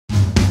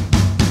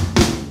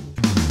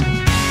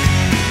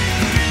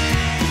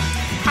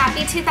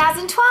Happy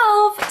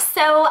 2012!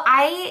 So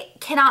I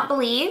cannot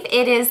believe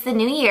it is the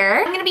new year.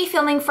 I'm going to be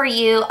filming for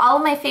you all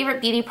of my favorite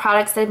beauty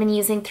products that I've been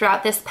using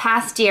throughout this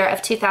past year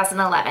of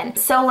 2011.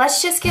 So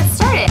let's just get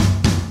started.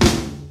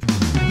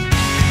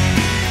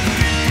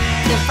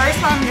 The first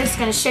one I'm just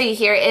going to show you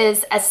here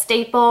is a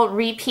staple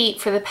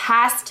repeat for the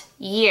past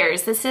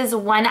years. This is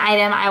one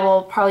item I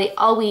will probably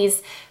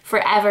always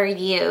forever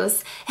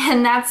use,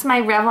 and that's my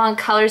Revlon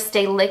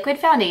Colorstay Liquid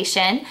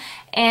Foundation.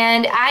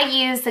 And I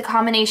use the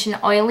combination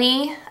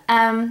oily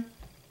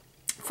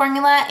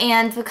formula,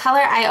 and the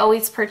color I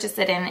always purchase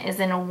it in is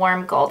in a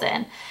warm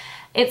golden.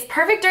 It's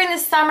perfect during the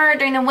summer.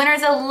 During the winter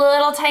it's a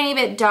little tiny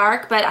bit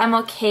dark, but I'm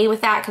okay with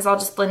that because I'll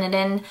just blend it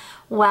in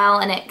well,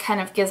 and it kind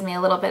of gives me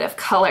a little bit of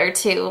color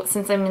too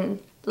since I'm in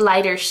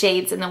lighter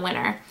shades in the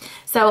winter.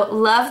 So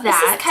love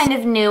that. This is kind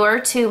of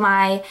newer to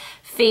my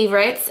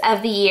favorites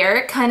of the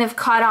year. Kind of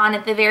caught on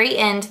at the very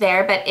end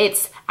there, but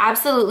it's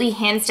absolutely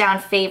hands down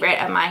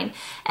favorite of mine.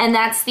 And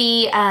that's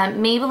the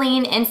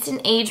Maybelline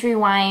Instant Age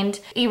Rewind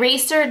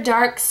Eraser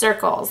Dark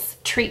Circles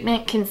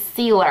Treatment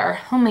Concealer.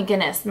 Oh my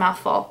goodness,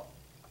 mouthful.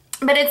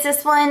 But it's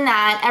this one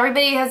that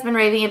everybody has been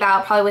raving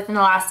about probably within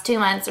the last 2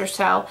 months or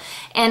so.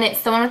 And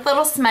it's the one with the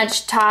little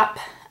smudge top.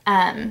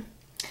 And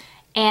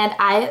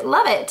I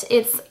love it.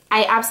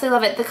 I absolutely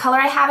love it. The color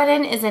I have it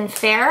in is in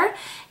Fair,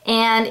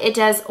 and it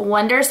does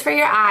wonders for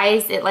your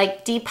eyes. It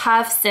like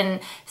depuffs and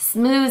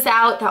smooths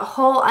out the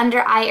whole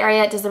under eye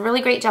area. It does a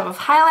really great job of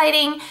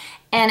highlighting,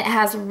 and it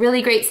has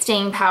really great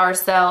staying power,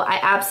 so I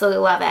absolutely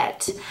love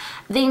it.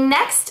 The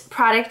next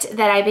product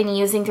that I've been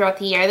using throughout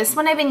the year, this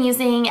one I've been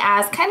using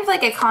as kind of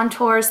like a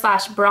contour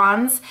slash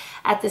bronze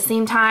at the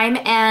same time,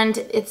 and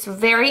it's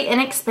very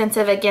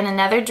inexpensive. Again,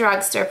 another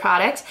drugstore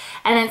product,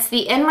 and it's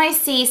the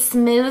NYC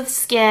Smooth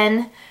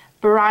Skin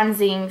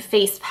Bronzing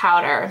Face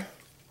Powder.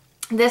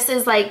 This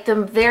is like the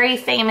very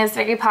famous,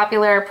 very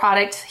popular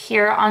product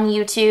here on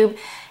YouTube,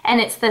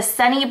 and it's the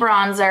Sunny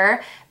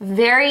Bronzer.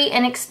 Very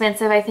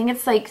inexpensive. I think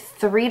it's like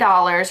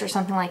 $3 or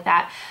something like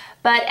that.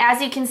 But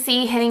as you can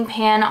see, hitting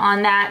pan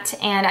on that,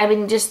 and I've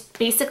been just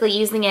basically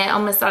using it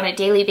almost on a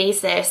daily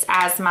basis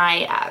as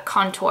my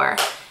contour.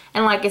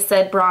 And like I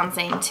said,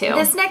 bronzing too.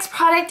 This next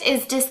product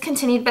is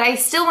discontinued, but I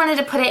still wanted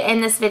to put it in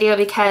this video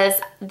because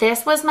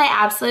this was my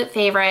absolute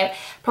favorite,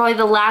 probably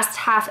the last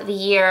half of the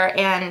year,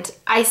 and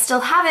I still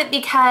have it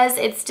because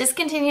it's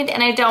discontinued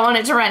and I don't want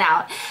it to run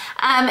out.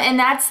 And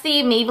that's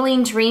the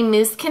Maybelline Dream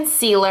Mousse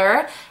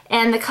Concealer,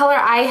 and the color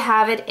I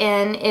have it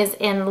in is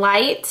in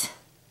light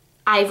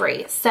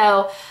ivory.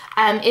 So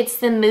it's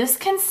the mousse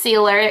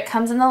concealer. It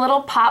comes in a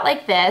little pot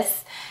like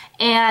this,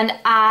 and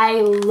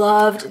I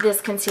loved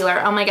this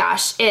concealer. Oh my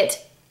gosh,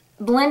 it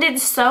blended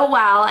so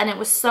well, and it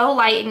was so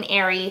light and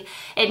airy.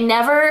 It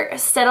never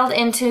settled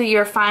into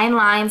your fine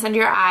lines under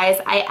your eyes.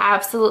 I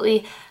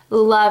absolutely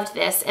loved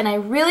this, and I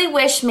really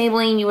wish,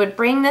 Maybelline, you would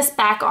bring this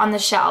back on the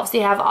shelves.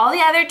 You have all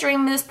the other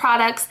Dream Mousse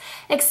products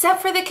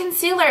except for the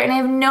concealer, and I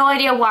have no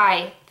idea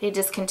why they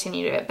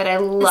discontinued it, but I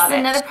love it. This is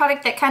another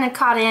product that kind of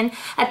caught in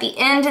at the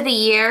end of the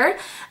year,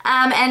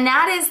 and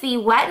that is the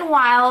Wet n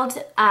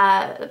Wild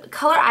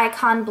Color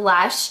Icon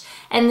Blush,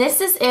 and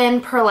this is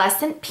in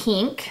Pearlescent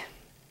Pink.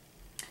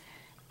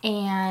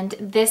 And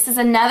this is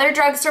another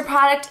drugstore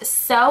product,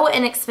 so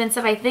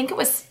inexpensive. I think it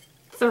was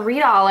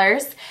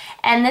 $3,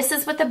 and this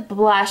is what the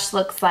blush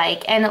looks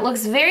like, and it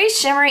looks very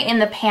shimmery in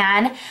the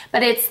pan,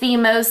 but it's the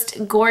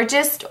most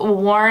gorgeous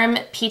warm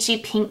peachy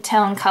pink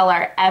tone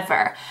color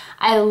ever.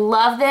 I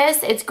love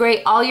this. It's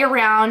great all year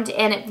round,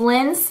 and it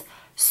blends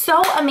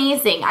so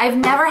amazing. I've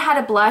never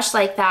had a blush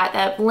like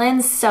that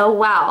blends so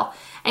well.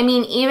 I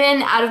mean,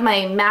 even out of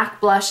my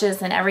MAC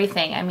blushes and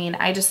everything, I mean,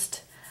 I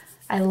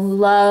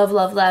love,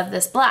 love, love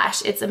this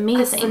blush. It's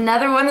amazing.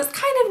 Another one that's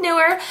kind of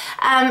newer,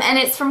 and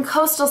it's from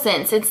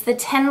Colorstay. It's the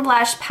 10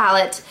 Blush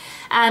Palette.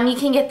 You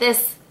can get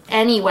this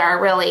anywhere,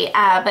 really,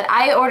 but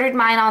I ordered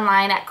mine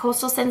online at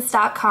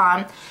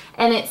coastalscents.com,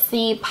 and it's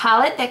the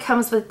palette that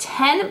comes with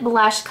 10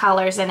 blush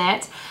colors in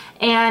it,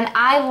 and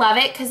I love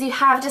it because you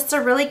have just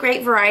a really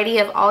great variety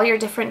of all your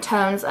different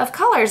tones of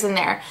colors in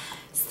there.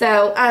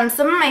 So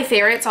some of my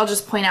favorites I'll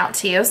just point out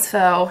to you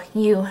so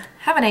you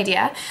have an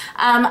idea.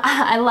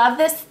 I love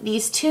this.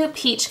 These two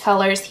peach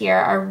colors here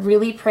are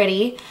really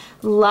pretty.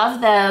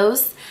 Love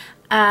those.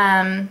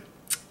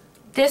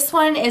 This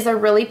one is a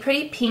really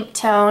pretty pink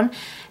tone.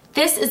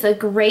 This is a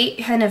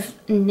great kind of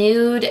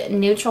nude,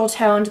 neutral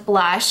toned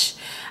blush.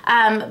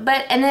 And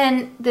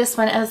then this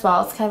one as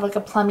well. It's kind of like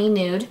a plummy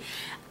nude.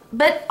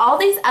 But all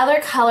these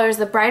other colors,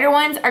 the brighter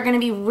ones, are going to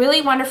be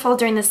really wonderful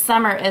during the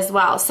summer as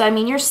well. So, I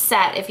mean, you're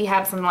set if you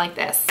have something like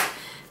this.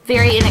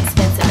 Very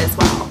inexpensive as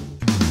well.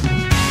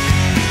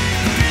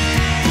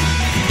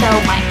 So,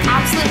 my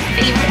absolute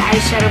favorite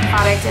eyeshadow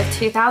product of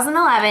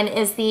 2011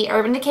 is the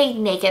Urban Decay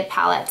Naked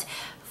Palette.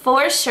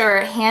 For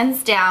sure,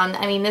 hands down.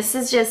 I mean, this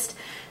is just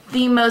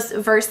the most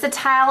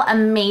versatile,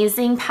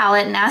 amazing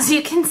palette, and as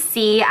you can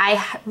see,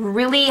 I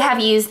really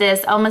have used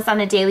this almost on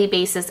a daily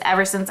basis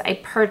ever since I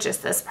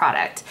purchased this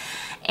product.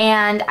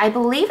 And I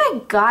believe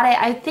I got it,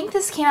 I think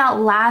this came out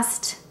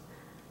last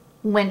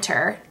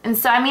winter. And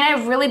so, I mean,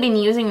 I've really been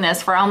using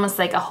this for almost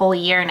like a whole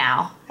year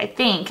now, I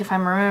think, if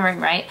I'm remembering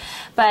right.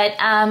 But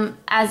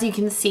as you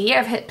can see,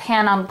 I've hit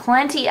pan on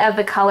plenty of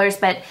the colors,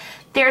 but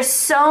there's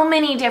so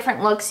many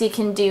different looks you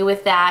can do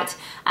with that.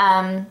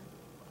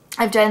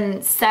 I've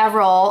done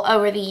several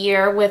over the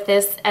year with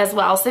this as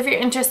well. So if you're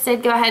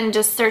interested, go ahead and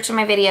just search in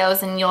my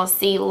videos and you'll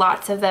see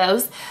lots of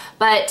those.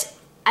 But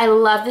I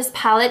love this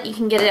palette. You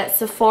can get it at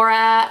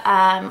Sephora,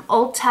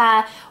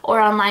 Ulta, or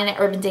online at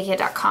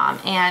urbandecay.com.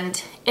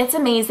 And it's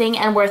amazing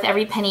and worth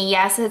every penny.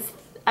 Yes, it's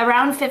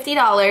around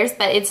 $50,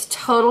 but it's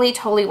totally,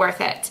 totally worth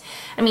it.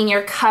 I mean,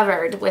 you're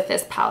covered with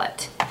this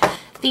palette.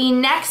 The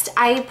next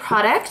eye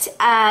product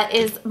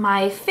is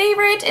my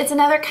favorite. It's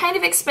another kind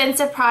of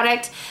expensive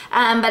product,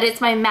 but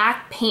it's my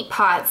MAC paint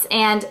pots,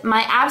 and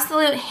my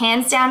absolute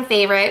hands down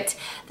favorite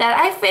that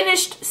I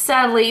finished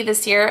sadly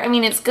this year. I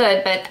mean, it's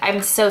good, but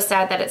I'm so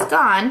sad that it's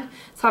gone,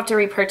 so I'll have to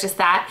repurchase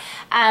that,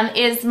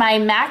 is my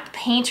MAC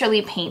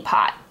Painterly paint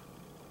pot.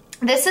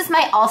 This is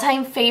my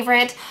all-time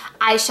favorite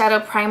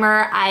eyeshadow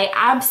primer. I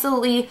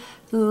absolutely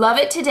love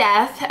it to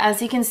death.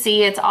 As you can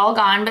see, it's all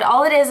gone, but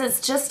all it is,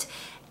 it's just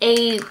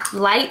a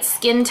light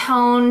skin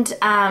toned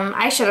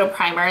eyeshadow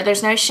primer.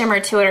 There's no shimmer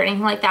to it or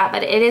anything like that,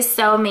 but it is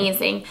so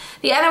amazing.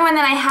 The other one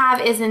that I have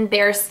is in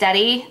Bare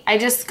Steady. I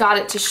just got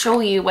it to show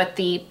you what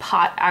the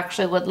pot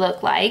actually would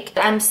look like.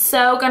 I'm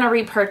so gonna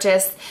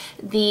repurchase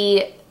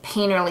the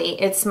Painterly.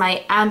 It's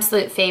my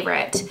absolute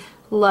favorite.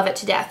 Love it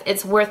to death.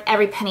 It's worth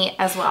every penny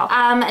as well.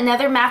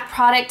 Another MAC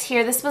product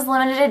here. This was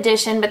limited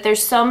edition, but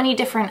there's so many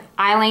different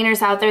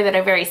eyeliners out there that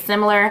are very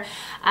similar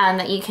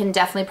that you can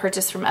definitely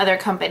purchase from other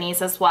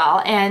companies as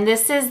well. And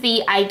this is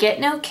the I Get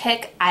No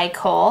Kick Eye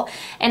Kohl.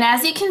 And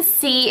as you can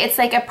see, it's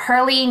like a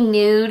pearly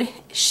nude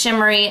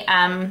shimmery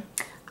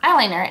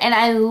eyeliner. And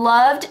I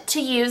loved to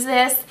use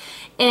this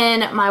in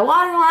my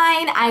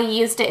waterline. I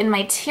used it in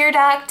my tear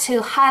duct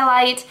to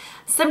highlight.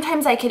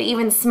 Sometimes I could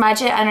even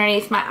smudge it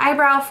underneath my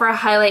eyebrow for a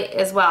highlight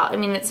as well. I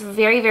mean, it's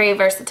very, very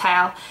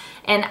versatile.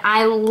 And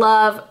I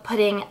love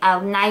putting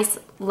a nice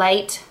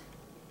light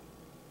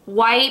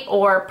white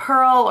or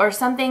pearl or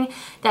something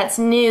that's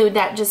nude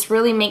that just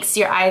really makes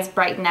your eyes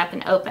brighten up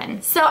and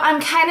open. So I'm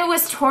kind of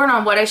was torn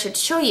on what I should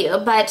show you,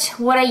 but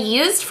what I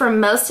used for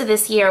most of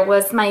this year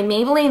was my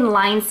Maybelline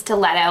Line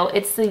Stiletto.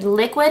 It's the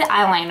liquid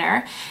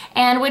eyeliner,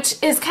 and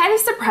which is kind of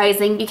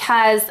surprising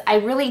because I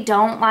really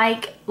don't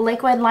like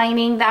liquid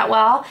lining that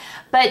well,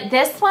 but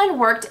this one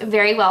worked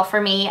very well for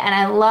me, and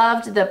I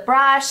loved the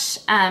brush.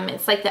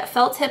 It's like that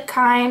felt tip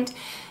kind,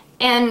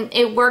 and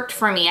it worked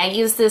for me. I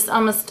used this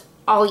almost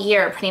all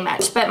year pretty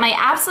much, but my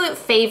absolute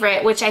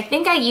favorite, which I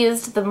think I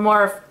used the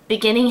more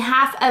beginning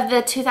half of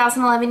the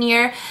 2011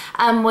 year,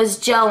 was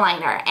gel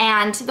liner.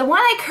 And the one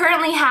I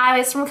currently have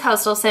is from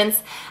Coastal.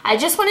 Since I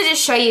just wanted to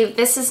show you,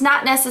 this is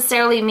not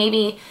necessarily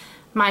maybe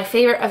my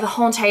favorite of the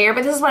whole entire year,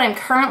 but this is what I'm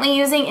currently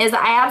using. Is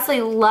I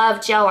absolutely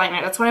love gel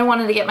liner. That's what I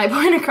wanted to get my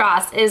point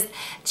across, is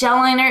gel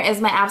liner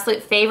is my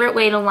absolute favorite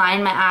way to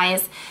line my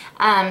eyes.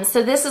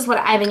 So this is what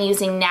I've been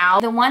using now.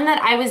 The one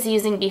that I was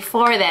using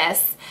before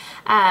this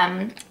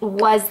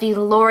was the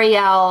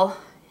L'Oreal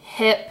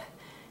Hip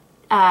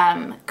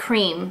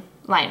Cream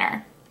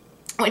liner,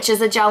 which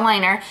is a gel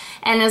liner,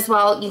 and as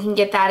well you can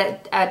get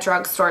that at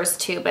drugstores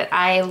too, but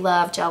I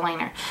love gel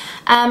liner.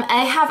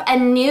 I have a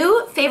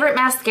new favorite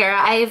mascara.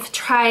 I've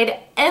tried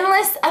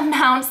endless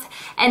amounts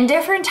and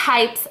different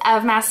types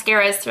of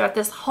mascaras throughout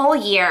this whole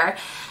year,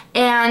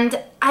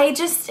 and I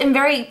just am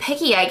very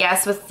picky, I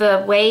guess, with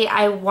the way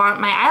I want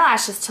my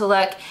eyelashes to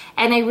look,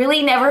 and I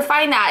really never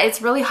find that.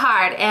 It's really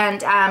hard.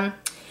 And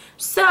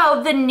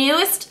so the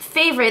newest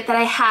favorite that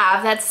I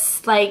have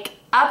that's like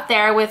up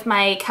there with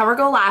my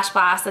CoverGirl Lash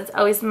Blast, that's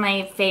always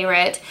my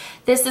favorite.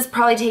 This is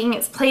probably taking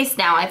its place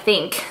now, I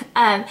think.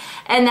 And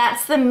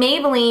that's the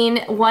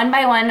Maybelline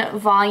 1x1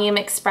 Volume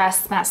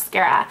Express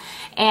Mascara.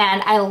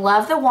 And I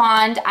love the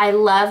wand. I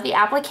love the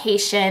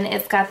application.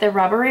 It's got the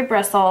rubbery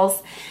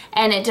bristles,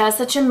 and it does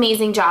such an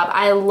amazing job.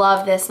 I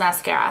love this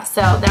mascara,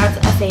 so that's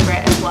a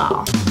favorite as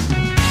well.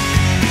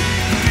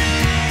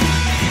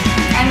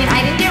 I mean,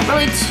 I didn't get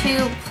really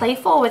too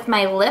playful with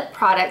my lip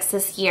products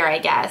this year, I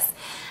guess.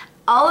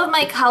 All of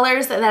my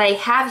colors that I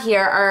have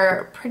here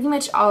are pretty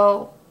much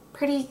all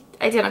pretty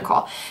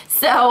identical.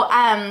 So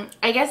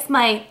I guess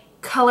my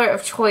color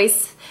of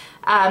choice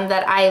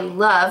that I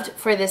loved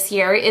for this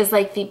year is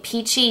like the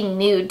peachy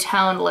nude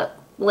tone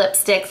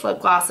lipsticks, lip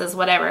glosses,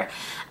 whatever.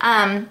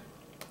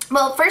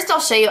 Well, first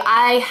I'll show you.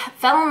 I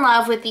fell in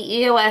love with the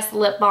EOS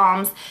Lip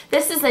Balms.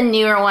 This is a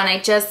newer one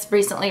I just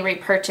recently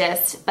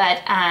repurchased,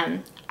 but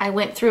I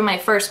went through my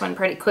first one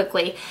pretty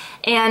quickly.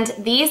 And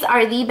these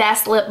are the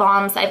best lip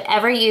balms I've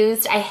ever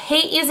used. I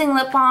hate using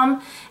lip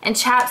balm and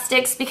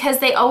chapsticks because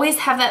they always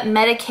have that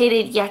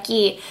medicated,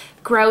 yucky,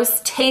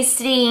 gross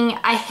tasting.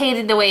 I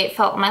hated the way it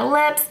felt on my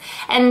lips.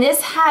 And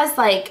this has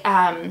like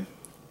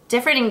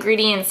different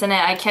ingredients in it.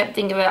 I can't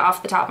think of it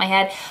off the top of my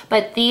head,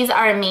 but these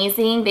are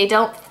amazing. They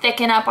don't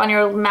thicken up on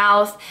your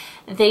mouth.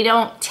 They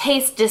don't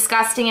taste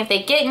disgusting if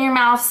they get in your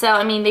mouth. So,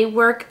 I mean, they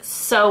work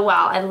so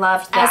well. I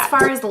loved that. As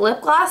far as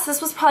lip gloss,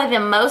 this was probably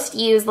the most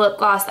used lip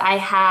gloss I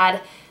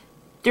had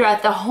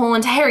throughout the whole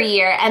entire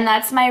year. And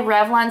that's my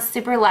Revlon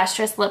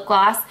Superlustrous lip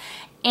gloss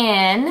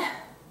in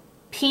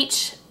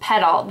Peach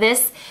Petal.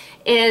 This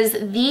is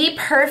the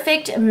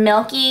perfect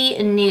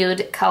milky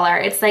nude color.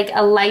 It's like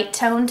a light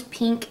toned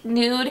pink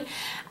nude.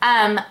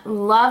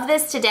 Love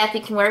this to death.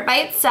 You can wear it by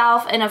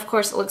itself, and of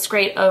course it looks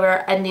great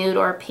over a nude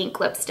or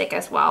pink lipstick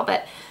as well.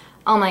 But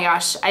oh my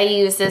gosh, I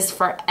use this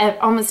for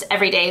almost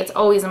every day. It's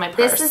always in my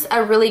purse. This is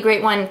a really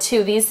great one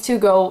too. These two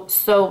go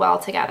so well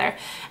together.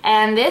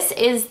 And this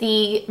is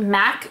the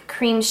MAC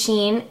Cream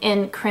Sheen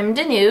in Creme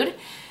de Nude.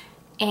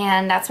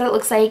 And that's what it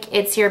looks like.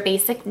 It's your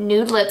basic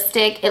nude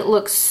lipstick. It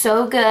looks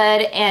so good,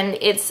 and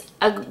it's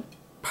a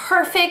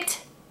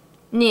perfect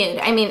nude.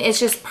 I mean, it's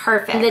just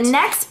perfect. The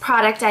next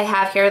product I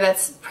have here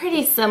that's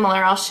pretty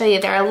similar, I'll show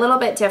you. They're a little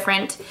bit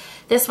different.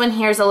 This one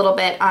here is a little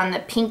bit on the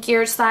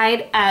pinkier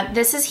side.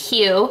 This is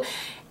Hue,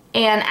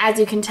 and as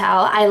you can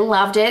tell, I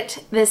loved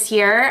it this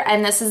year,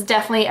 and this is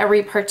definitely a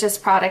repurchase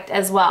product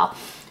as well.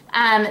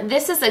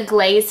 This is a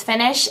glaze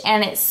finish,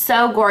 and it's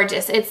so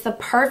gorgeous. It's the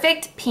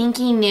perfect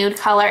pinky nude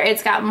color.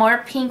 It's got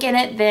more pink in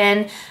it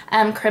than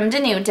Creme de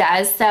Nude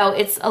does, so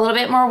it's a little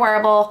bit more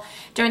wearable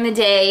during the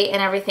day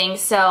and everything,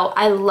 so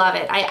I love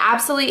it. I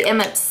absolutely am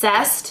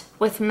obsessed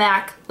with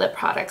MAC lip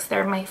products.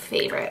 They're my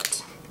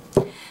favorite.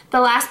 The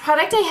last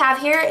product I have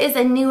here is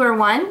a newer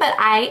one, but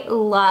I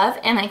love,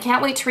 and I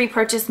can't wait to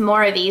repurchase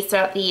more of these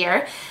throughout the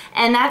year,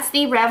 and that's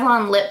the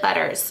Revlon Lip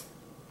Butters.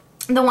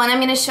 The one I'm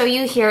going to show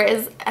you here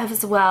is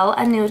as well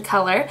a nude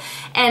color,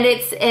 and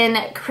it's in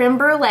Creme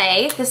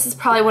Brulee. This is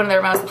probably one of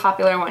their most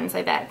popular ones,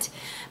 I bet.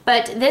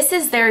 But this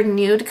is their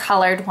nude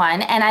colored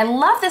one, and I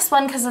love this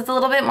one because it's a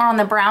little bit more on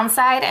the brown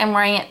side. I'm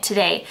wearing it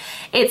today.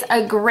 It's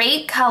a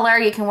great color.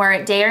 You can wear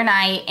it day or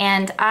night,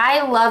 and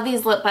I love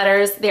these lip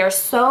butters. They're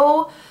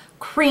so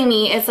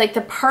creamy. It's like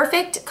the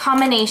perfect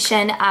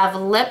combination of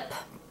lip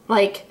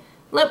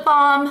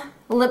balm,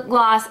 lip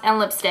gloss, and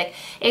lipstick.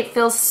 It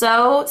feels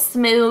so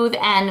smooth,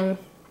 and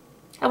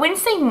I wouldn't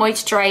say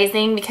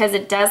moisturizing because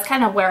it does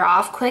kind of wear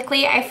off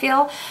quickly, I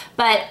feel,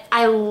 but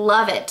I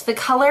love it. The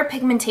color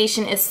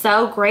pigmentation is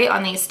so great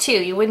on these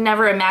too. You would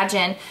never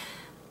imagine.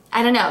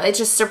 I don't know, it's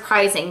just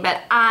surprising,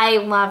 but I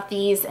love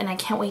these and I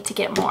can't wait to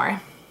get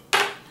more.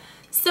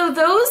 So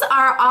those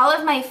are all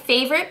of my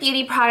favorite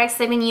beauty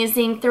products I've been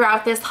using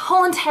throughout this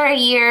whole entire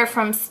year,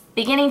 from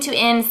beginning to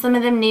end, some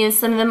of them new,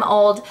 some of them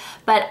old,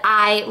 but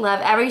I love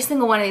every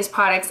single one of these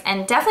products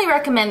and definitely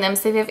recommend them.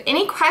 So if you have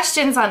any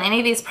questions on any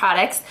of these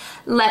products,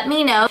 let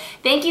me know.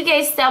 Thank you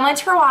guys so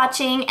much for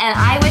watching, and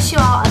I wish you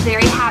all a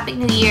very happy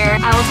new year.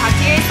 I will talk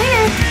to you guys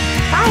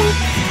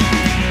later. Bye!